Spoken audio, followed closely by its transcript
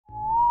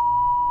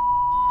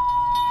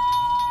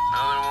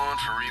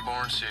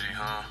Reborn City,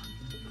 huh?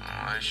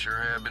 Oh, they sure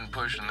have been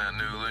pushing that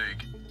new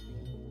league.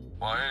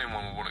 Why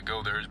anyone would want to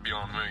go there is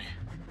beyond me.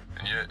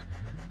 And yet,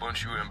 a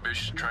bunch of you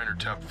ambitious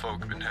trainer-type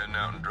folk have been heading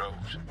out in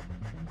droves.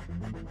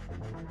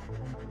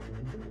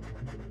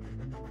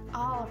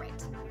 All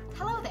right.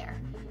 Hello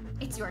there.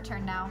 It's your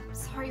turn now.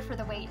 Sorry for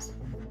the wait.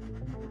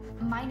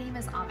 My name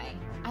is Ame.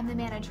 I'm the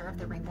manager of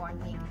the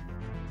Reborn League.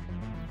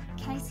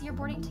 Can I see your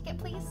boarding ticket,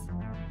 please?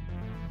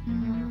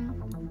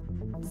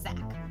 Zach.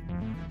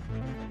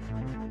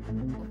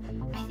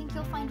 I think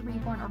you'll find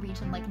Reborn a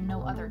region like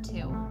no other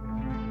two.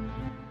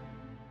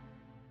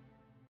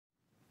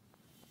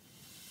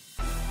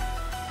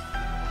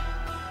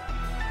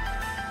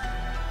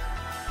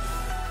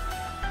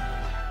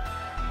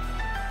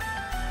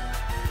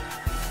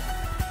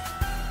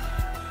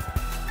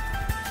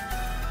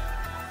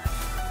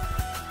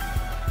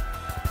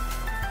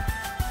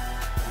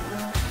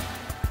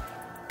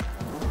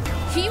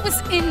 He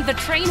was in the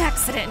train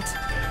accident!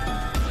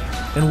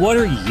 And what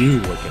are you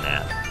looking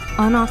at?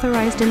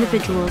 Unauthorized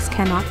individuals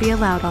cannot be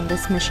allowed on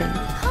this mission.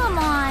 Come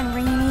on,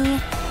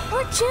 Rainy.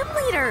 We're gym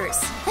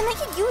leaders, and they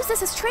can use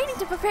this as training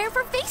to prepare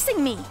for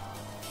facing me.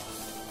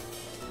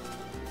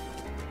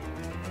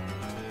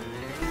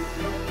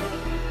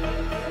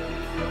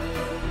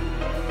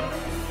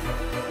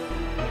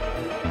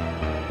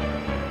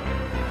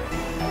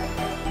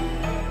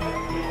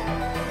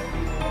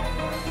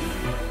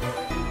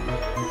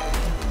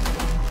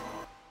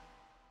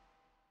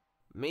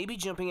 Maybe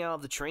jumping out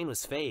of the train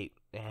was fate,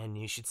 and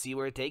you should see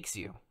where it takes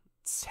you.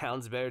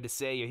 Sounds better to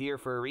say you're here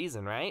for a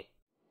reason, right?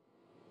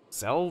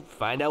 So,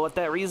 find out what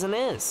that reason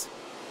is.